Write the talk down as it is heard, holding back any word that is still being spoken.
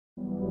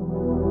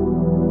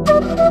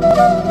தந்தை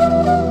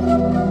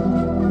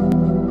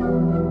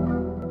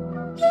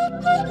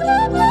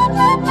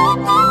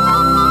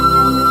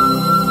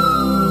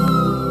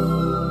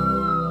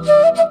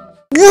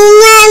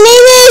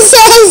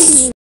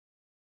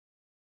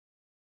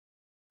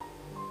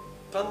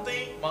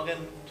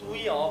மகன்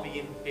தூய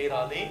ஆவியின்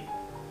பேராலே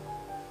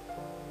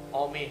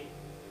ஆமென்.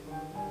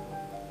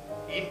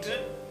 இன்று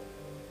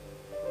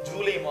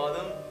ஜூலை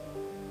மாதம்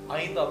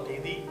 5ஆம்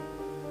தேதி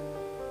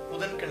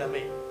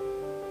புதன்கிழமை.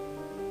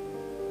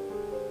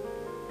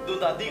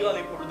 இந்த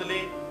அதிகாலை பொழுதிலே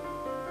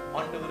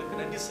ஆண்டவருக்கு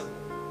நன்றி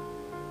சொல்லுவோம்.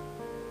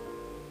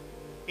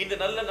 இந்த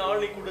நல்ல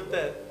நாளை கொடுத்த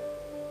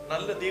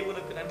நல்ல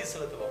தேவனுக்கு நன்றி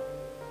செலுத்துவோம்.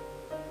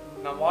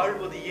 நாம்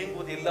வாழ்வது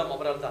இயங்குவது எல்லாம்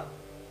அவரால் தான்.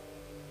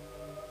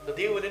 இந்த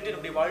தேவன் என்று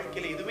நம்முடைய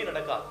வாழ்க்கையில எதுவுமே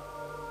நடக்காது.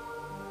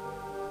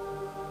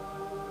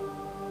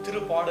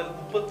 திருப்பாடல்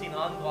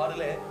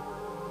 34:6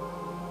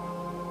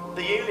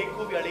 இந்த ஏழை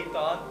கூவி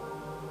அழைத்தான்,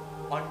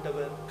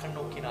 ஆண்டவர்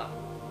கண்ணோக்கினார்.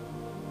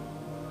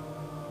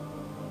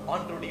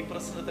 ஆண்டவருடைய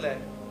பிரசன்னத்துல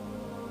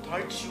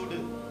தாழ்ச்சியோடு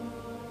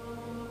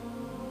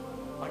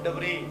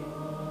ஆண்டவரே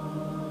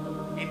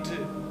என்று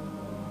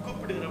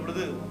கூப்பிடுகிற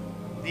பொழுது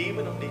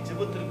தேவன் நம்முடைய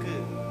ஜெபத்திற்கு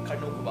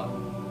கண்ணோக்குவார்.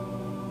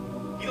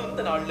 இது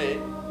இந்த நாள்ல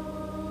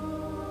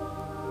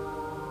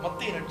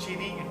மத்தேயு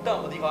நற்செய்தி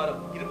 8ஆம்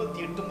அதிகாரம்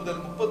 28 முதல்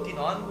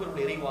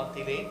 34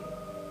 இறைவார்த்தையிலே,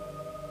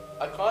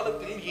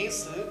 அக்காலத்தில்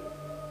இயேசு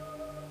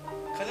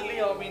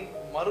கலிலேயாவின்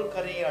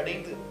மறுகரையை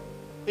அடைந்து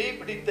பேய்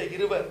பிடித்த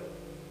இருவர்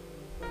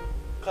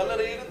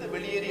கல்லறையிலிருந்து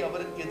வெளியேறி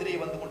அவருக்கு எதிரே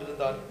வந்து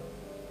கொண்டிருந்தார்கள்.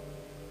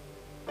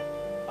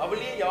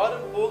 அவளியே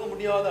யாரும் போக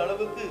முடியாத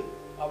அளவுக்கு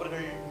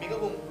அவர்கள்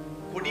மிகவும்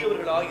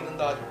கொடியவர்களாக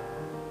இருந்தார்கள்.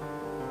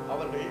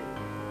 அவர்கள்,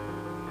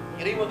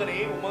 இறைமகனே,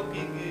 உமக்கு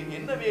இங்கு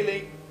என்ன வேலை?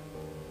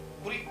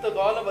 குறித்த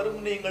கால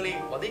வரும் எங்களை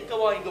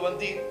வதைக்கவா இங்கு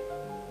வந்தீர்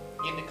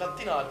என்று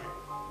கத்தினார்கள்.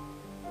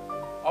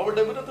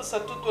 அவளிடமிருந்து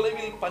சற்று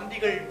தொலைவில்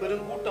பன்றிகள்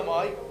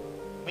பெருங்கூட்டமாய்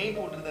மேய்ந்து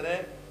கொண்டிருந்தன.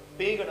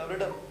 பேய்கள்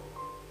அவரிடம்,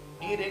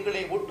 நீர்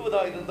எங்களை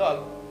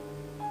ஒட்டுவதாயிருந்தால்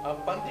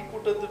அப்பன்றி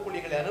கூட்டத்திற்குள்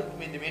எங்களை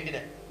அனுப்பும் என்று வேண்டின.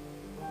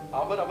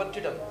 அவர்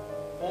அவற்றிடம்,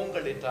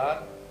 போங்கள் என்றார்.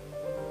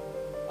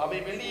 அவை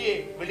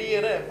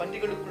வெளியேற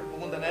பன்றிகளுக்குள்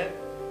புகுந்தன.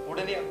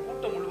 உடனே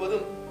அக்கூட்டம்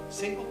முழுவதும்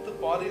செங்குத்து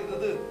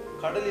பாறையிலிருந்து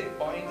கடலில்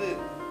பாய்ந்து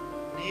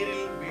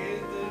நீரில்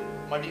வீழ்ந்து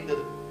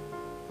மடிந்தது.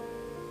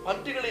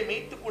 பன்றிகளை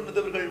மேய்த்துக்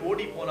கொண்டவர்கள்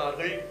ஓடி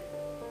போனார்கள்.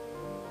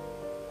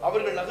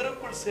 அவர்கள்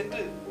நகருக்குள்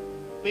சென்று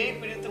பேய்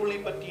பிடித்தவர்களை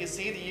பற்றிய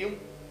செய்தியும்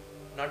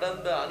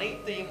நடந்த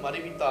அனைத்தையும்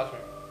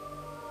அறிவித்தார்கள்.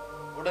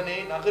 உடனே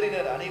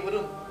நகரினர்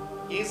அனைவரும்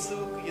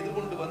இயேசுவுக்கு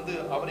எதிர்கொண்டு வந்து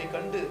அவரை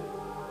கண்டு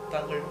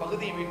தங்கள்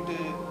பகுதியை விட்டு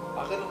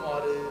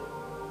அகலுமாறு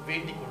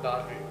வேண்டிக்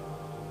கொண்டார்கள்.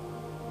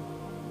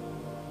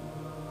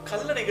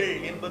 கல்லறைகள்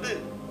என்பது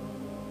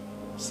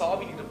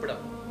சாவின்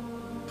இருப்பிடம்.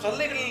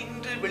 கல்லைகளில்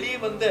இன்று வெளியே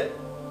வந்த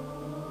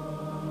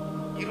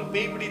இரு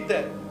பேய் பிடித்த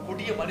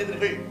கொடிய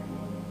மனிதர்கள்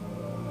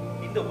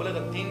இந்த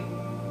உலகத்தின்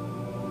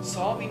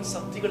சாவின்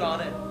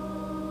சக்திகளான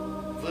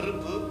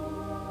வெறுப்பு,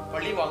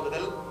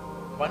 பழிவாங்குதல்,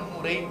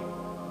 வன்முறை,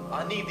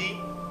 அநீதி,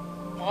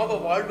 பாவ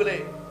வாழ்விலே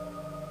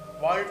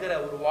வாழ்கிற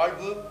ஒரு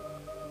வாழ்வு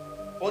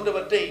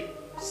போன்றவற்றை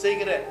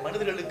செய்கிற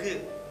மனிதர்களுக்கு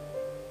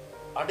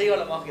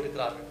அடையாளமாக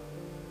இருக்கிறார்கள்.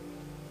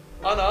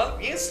 ஆனால்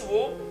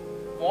இயேசுவோ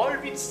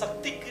வாழ்வின்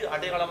சக்திக்கு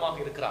அடையாளமாக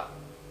இருக்கிறார்.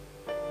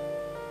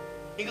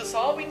 இங்கு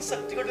சாவின்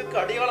சக்திகளுக்கு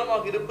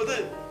அடையாளமாக இருப்பது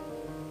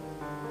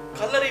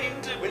கல்லறை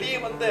நின்று வெளியே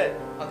வந்த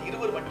அந்த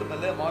இருவர்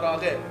மட்டுமல்ல,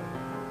 மாறாக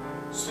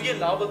சுய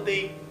லாபத்தை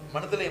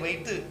மனதிலே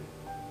வைத்து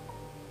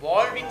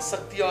வாழ்வின்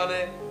சக்தியான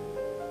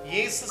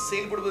இயேசு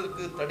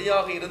செயல்படுவதற்கு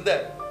தடையாக இருந்த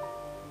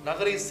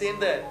நகரை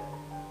சேர்ந்த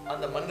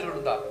அந்த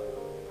மனிதர்கள் தான்.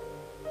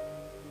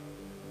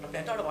 நம்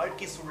அன்றாட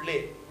வாழ்க்கை சூழலே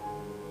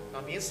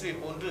நாம் இயேசுவை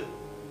போன்று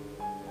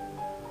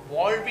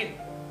வாழ்வின்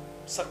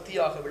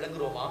சக்தியாக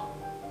விளங்குகிறோமா?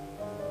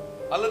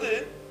 அல்லது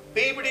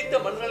பேய் பிடித்த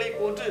மனிதர்களை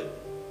போன்று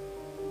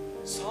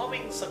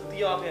சாவின்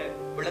சக்தியாக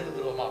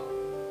விளங்குகிறோமா?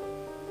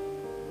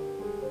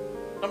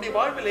 நம்முடைய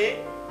வாழ்விலே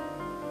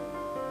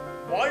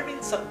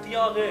வாழ்வின்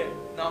சக்தியாக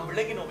நாம்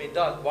விளங்கினோம்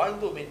என்றால்,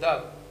 வாழ்ந்தோம்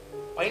என்றால்,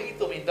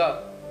 பயணித்தோம் என்றால்,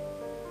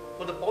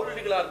 ஒரு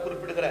பவுலடிகளார்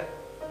குறிப்பிடுகிற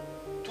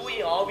தூய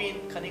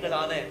ஆவியின்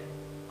கனிகளான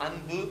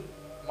அன்பு,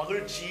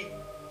 மகிழ்ச்சி,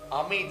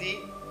 அமைதி,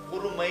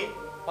 பொறுமை,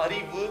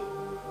 பரிவு,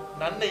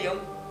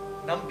 நன்னயம்,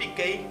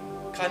 நம்பிக்கை,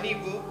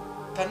 கனிவு,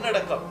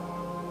 தன்னடக்கம்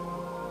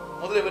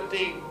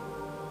முதலியவற்றை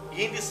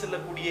ஏந்தி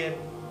செல்லக்கூடிய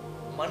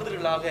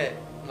மனிதர்களாக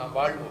நாம்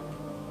வாழ்வோம்.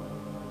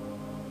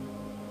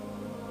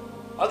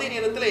 அதே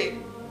நேரத்திலே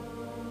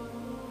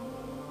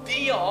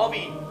தீய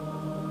ஆவி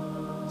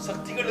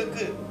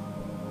சக்திகளுக்கு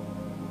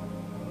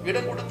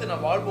இடம் கொடுத்து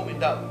நாம் வாழ்வோம்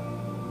என்றால்,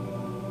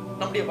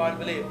 நம்முடைய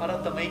வாழ்விலே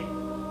பரத்தமை,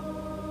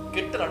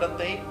 கெட்ட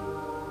நடத்தை,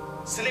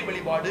 சிலை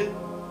வழிபாடு,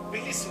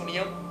 பில்லி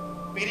சூனியம்,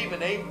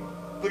 பிரிவினை,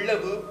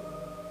 பிளவு,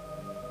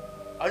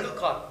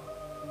 அழுக்கார்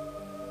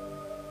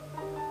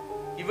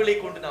இவளை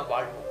கொண்டு நாம்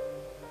வாழ்வோம்.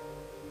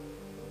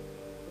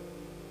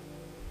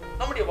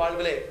 நம்முடைய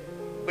வாழ்விலே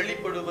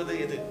வெளிப்படுவது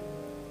எது?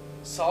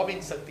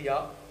 சாவின் சக்தியா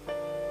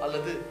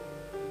அல்லது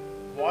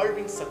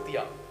வாழ்வின்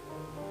சக்தியா?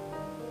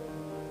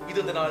 இது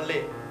இந்த நாளிலே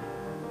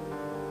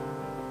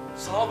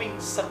சாவின்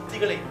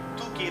சக்திகளை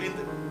தூக்கி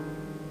எறிந்து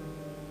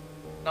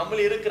நம்மள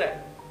இருக்கிற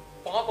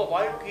பாப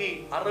வாழ்க்கையை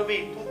அறவே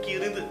தூக்கி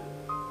எறிந்து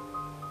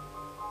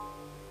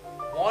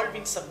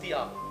வாழ்வின்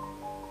சக்தியாக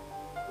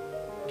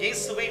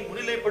இயேசுவை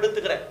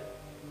முன்னிலைப்படுத்துகிற,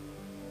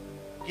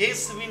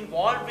 இயேசுவின்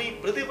வாழ்வை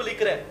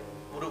பிரதிபலிக்கிற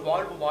ஒரு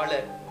வாழ்வு வாழ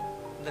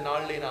இந்த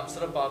நாளிலே நாம்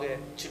சிறப்பாக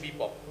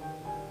ஜெபிப்போம்.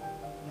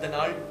 இந்த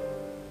நாள்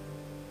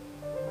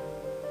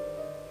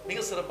மிக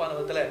சிறப்பான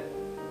விதத்துல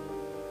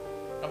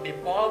நம்முடைய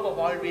பாவ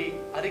வாழ்வை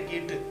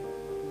அறிக்கையிட்டு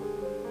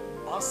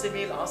ஆசை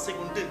மேல் ஆசை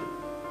கொண்டு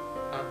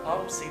நான்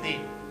பாவம்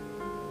செய்தேன்,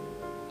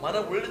 மன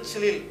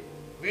உளைச்சலில்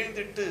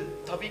வீழ்ந்திட்டு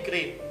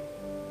தவிக்கிறேன்,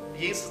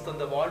 இயேசு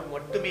தந்த வாழ்வு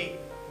மட்டுமே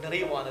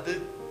நிறைவானது,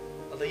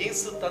 அந்த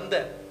இயேசு தந்த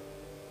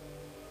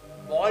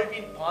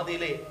வாழ்வின்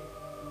பாதையிலே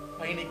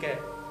பயணிக்க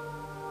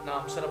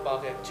நாம்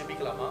சிறப்பாக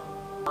ஜெபிக்கலாமா?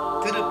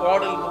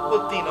 திருப்பாடல்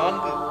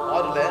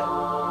 34:6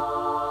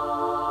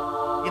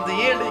 இந்த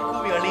ஏழை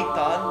கூவி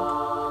அழைத்தான்,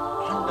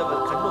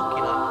 ஆண்டவர்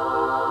கண்ணோக்கினார்.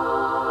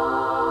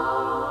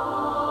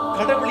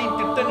 கடவுளின்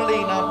திட்டங்களை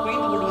நாம்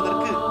புரிந்து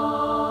கொள்வதற்கு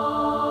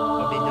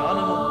அப்படி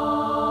ஞானமும்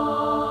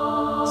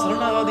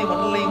சரணாகதி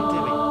மனநிலையும்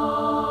தேவை.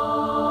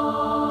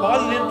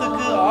 பால்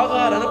நிலத்துக்கு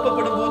ஆகார்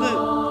அனுப்பப்படும் போது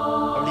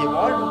அவருடைய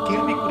வாழ்வு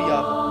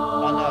கேள்விக்குறியாகும்.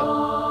 ஆனால்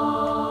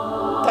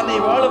தன்னை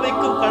வாழ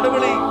வைக்கும்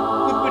கடவுளை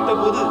குறிப்பிட்ட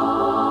போது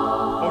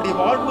அவருடைய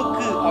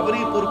வாழ்வுக்கு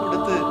அவரை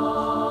பொறுப்பெடுத்து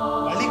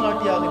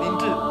வழிகாட்டியாக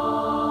நின்று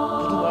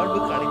புது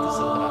வாழ்வுக்கு அழைத்து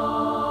செல்கிறார்.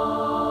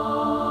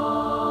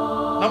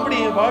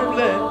 நம்முடைய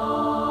வாழ்வுல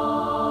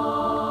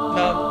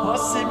நாம்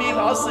ஆசை மேல்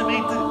ஆசை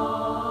வைத்து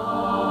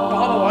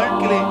பாவ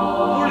வாழ்க்கையிலே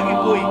மூழ்கி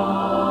போய்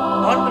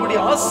ஆண்டவருடைய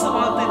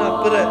ஆசீர்வாதத்தை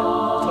நாம் பெற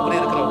தவறி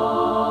இருக்கிறோம்.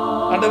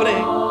 ஆண்டவரே,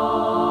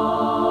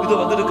 இதோ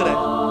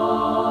வந்திருக்கிறேன்,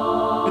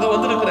 இதோ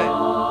வந்திருக்கிறேன்,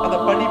 அந்த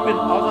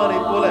பணிப்பெண் ஆகாரை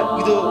போல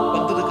இதோ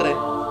வந்திருக்கிறேன்,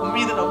 உன்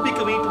மீது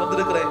நம்பிக்கை வைத்து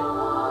வந்திருக்கிறேன்.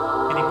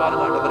 இனி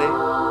பாருங்க ஆண்டவரே,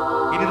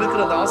 இனி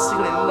இருக்கிற அந்த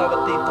ஆசைகள்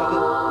எல்லாவற்றையும்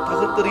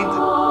தகர்த்தெறிந்து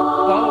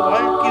பாவ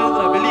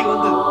வாழ்க்கையிலிருந்து நான் வெளியே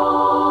வந்து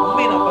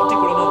உண்மையை நான் பற்றி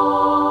கொள்ளணும்.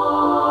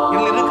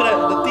 இதில் இருக்கிற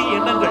அந்த தீய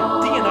எண்ணங்கள்,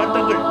 தீய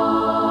நாட்டங்கள்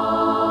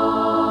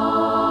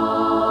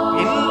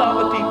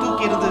எல்லாவற்றையும்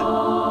தூக்கி இருந்து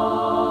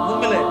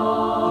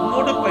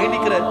உன்னோடு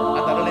பயணிக்கிற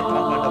அந்த அருளை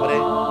தாங்க ஆண்டவரே.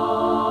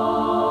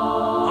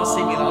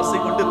 ஆசை மேல் ஆசை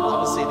கொண்டு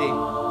பாவம் செய்தேன்,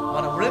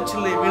 மன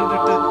உளைச்சலை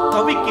வீழ்ந்துட்டு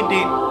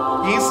தவிக்கின்றேன்.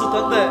 இயேசு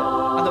தந்த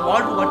அந்த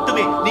வாழ்வு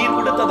மட்டுமே, நீர்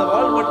கொடுத்த அந்த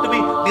வாழ்வு மட்டுமே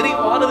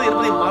நிறைவானது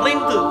என்பதை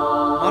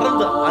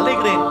மறந்து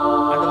அலைகிறேன்.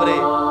 ஆண்டவரே,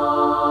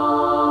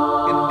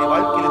 என்னுடைய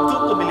வாழ்க்கையில்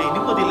தூக்கமில்லை,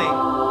 நிம்மதியில்லை,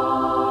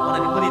 மன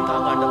நிம்மதி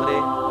தாங்க ஆண்டவரே,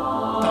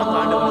 தாங்க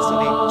ஆண்டவரே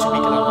சொல்லி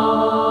ஜெபிக்கலாமா?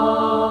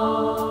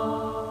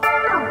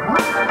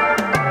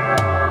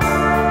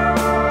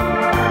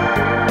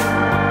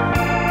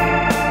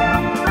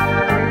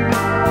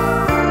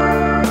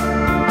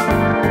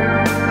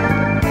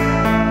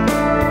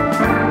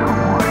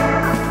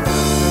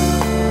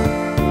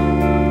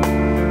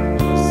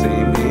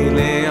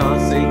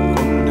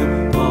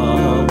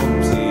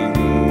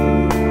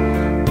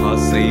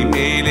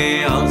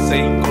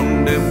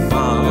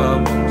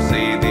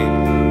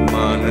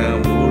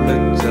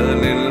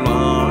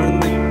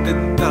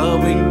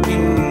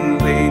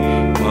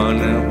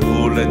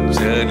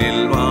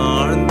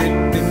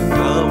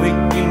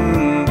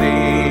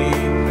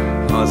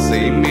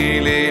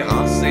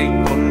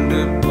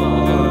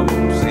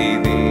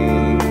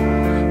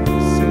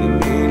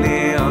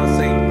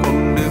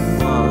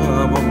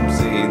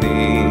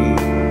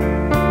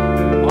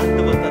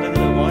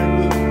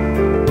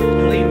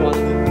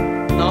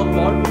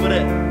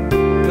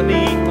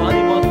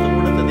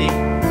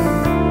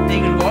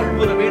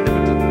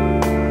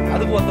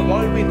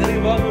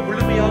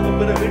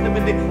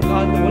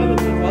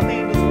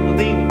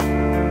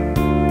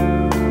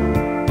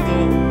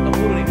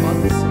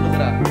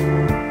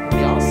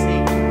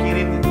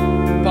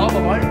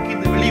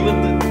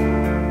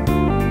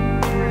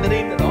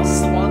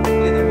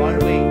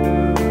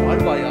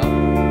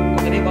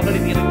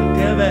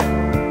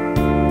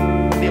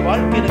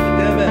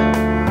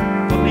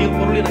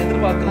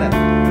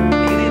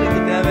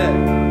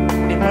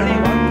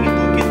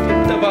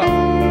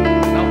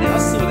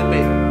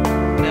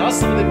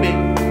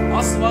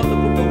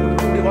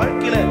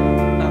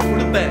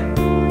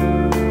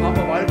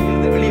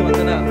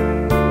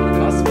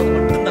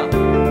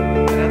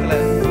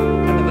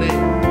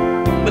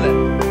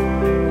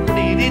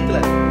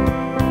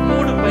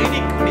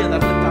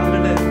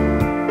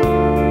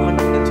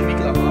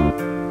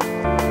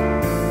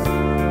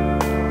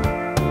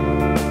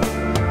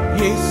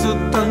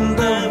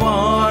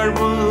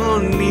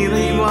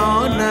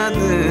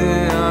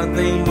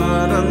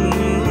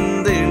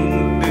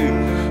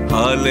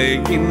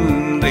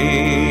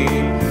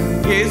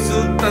 இயேசு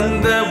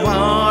தந்த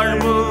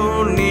வாழ்வு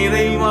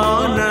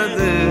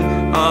நிறைவானது,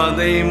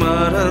 அதை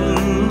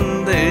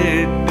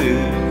மறந்திட்டு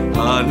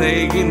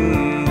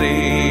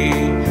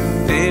அலைகின்றேன்.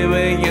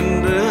 தேவை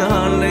என்று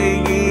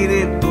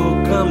அலைகிறேன்,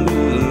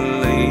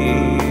 தூக்கமில்லை,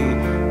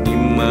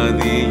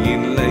 நிம்மதி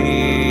இல்லை,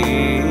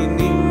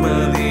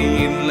 நிம்மதி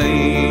இல்லை.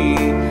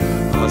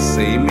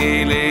 ஆசை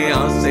மேலே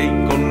ஆசை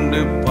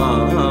கொண்டு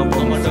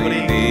பாவம்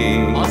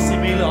செய்தேன், ஆசை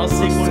மேலே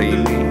ஆசை கொண்டு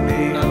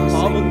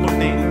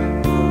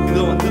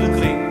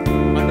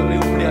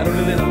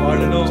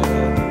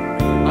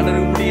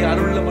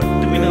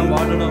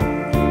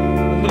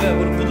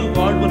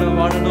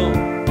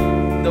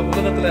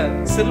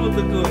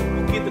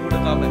முக்கியத்துவம்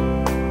கொடுக்காம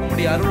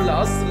உம்முடைய அருள்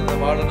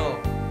ஆசீர்வாதம் வாழணும்.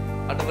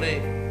 ஆண்டவரே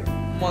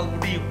உம்மால்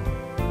முடியும்.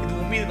 இது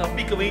உம்மீது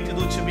நம்பிக்கை வைத்து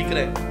இது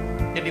ஜெபிக்கிறேன்.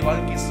 என்னுடைய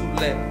வாழ்க்கை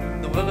சூழல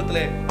இந்த உலகத்துல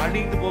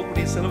அழிந்து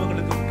போகக்கூடிய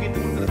செல்வங்களுக்கு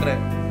முக்கியத்துவம்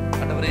கொடுத்திருக்கிறேன்.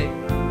 ஆண்டவரே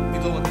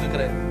இதோ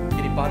வந்திருக்கிறேன்.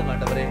 இனி பாருங்க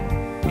ஆண்டவரே,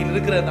 இதில்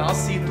இருக்கிற அந்த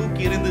ஆசையை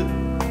தூக்கி எறிந்து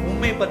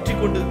உண்மையை பற்றி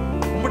கொண்டு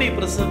உம்முடைய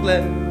பிரசனத்துல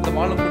இந்த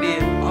வாழக்கூடிய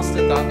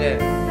ஆசை தாங்க.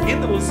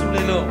 எந்த ஒரு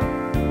சூழ்நிலையிலும்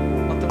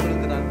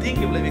மற்றவங்களுக்கு நான்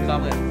தீங்கு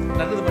விளைவிக்காம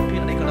நல்லது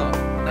மட்டுமே நினைக்கணும்,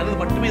 நல்லது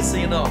மட்டுமே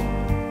செய்யணும்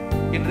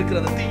என்று இருக்கிற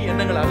அந்த தீய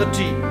எண்ணங்களை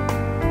அகற்றி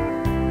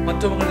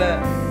மற்றவங்களை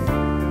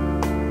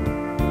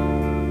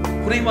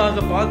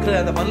குறைவாக பார்க்கிற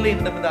அந்த மல்லை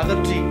என்னிடம்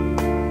அகற்றி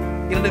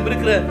என்னிடம்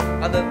இருக்கிற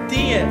அந்த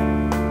தீய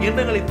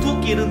எண்ணங்களை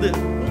தூக்கி இருந்து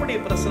உம்முடைய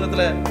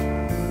பிரசனத்துல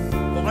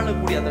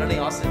வாழக்கூடிய அந்த நாளை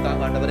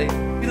ஆசீர்வதிங்க ஆண்டவரே.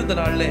 இந்த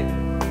நாள்ல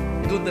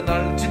இந்த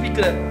நாள்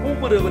ஜெபிக்கிற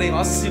ஒவ்வொருவரையும்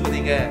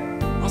ஆசீர்வதிங்க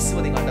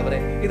ஆண்டவரே.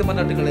 இது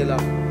மன்னாட்டுகள்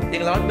எல்லாம்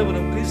எங்கள்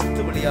ஆண்டவரும்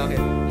கிறிஸ்து வழியாக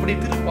உம்முடைய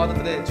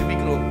திருப்பாதத்திலே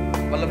ஜெபிக்கிறோம்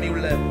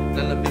வல்லமையுள்ள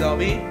நல்ல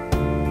பிதாவே,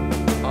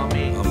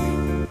 ஆமென்.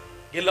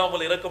 எல்லாம்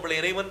வல்ல இரக்கமுள்ள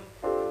இறைவன்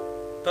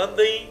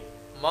தந்தை,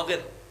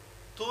 மகன்,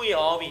 தூய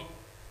ஆவி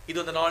இது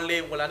இந்த நாளிலே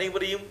உங்கள்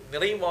அனைவரையும்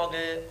நிறைவாக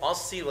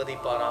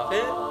ஆசீர்வதிப்பாராக.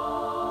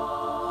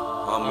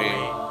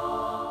 ஆமென்.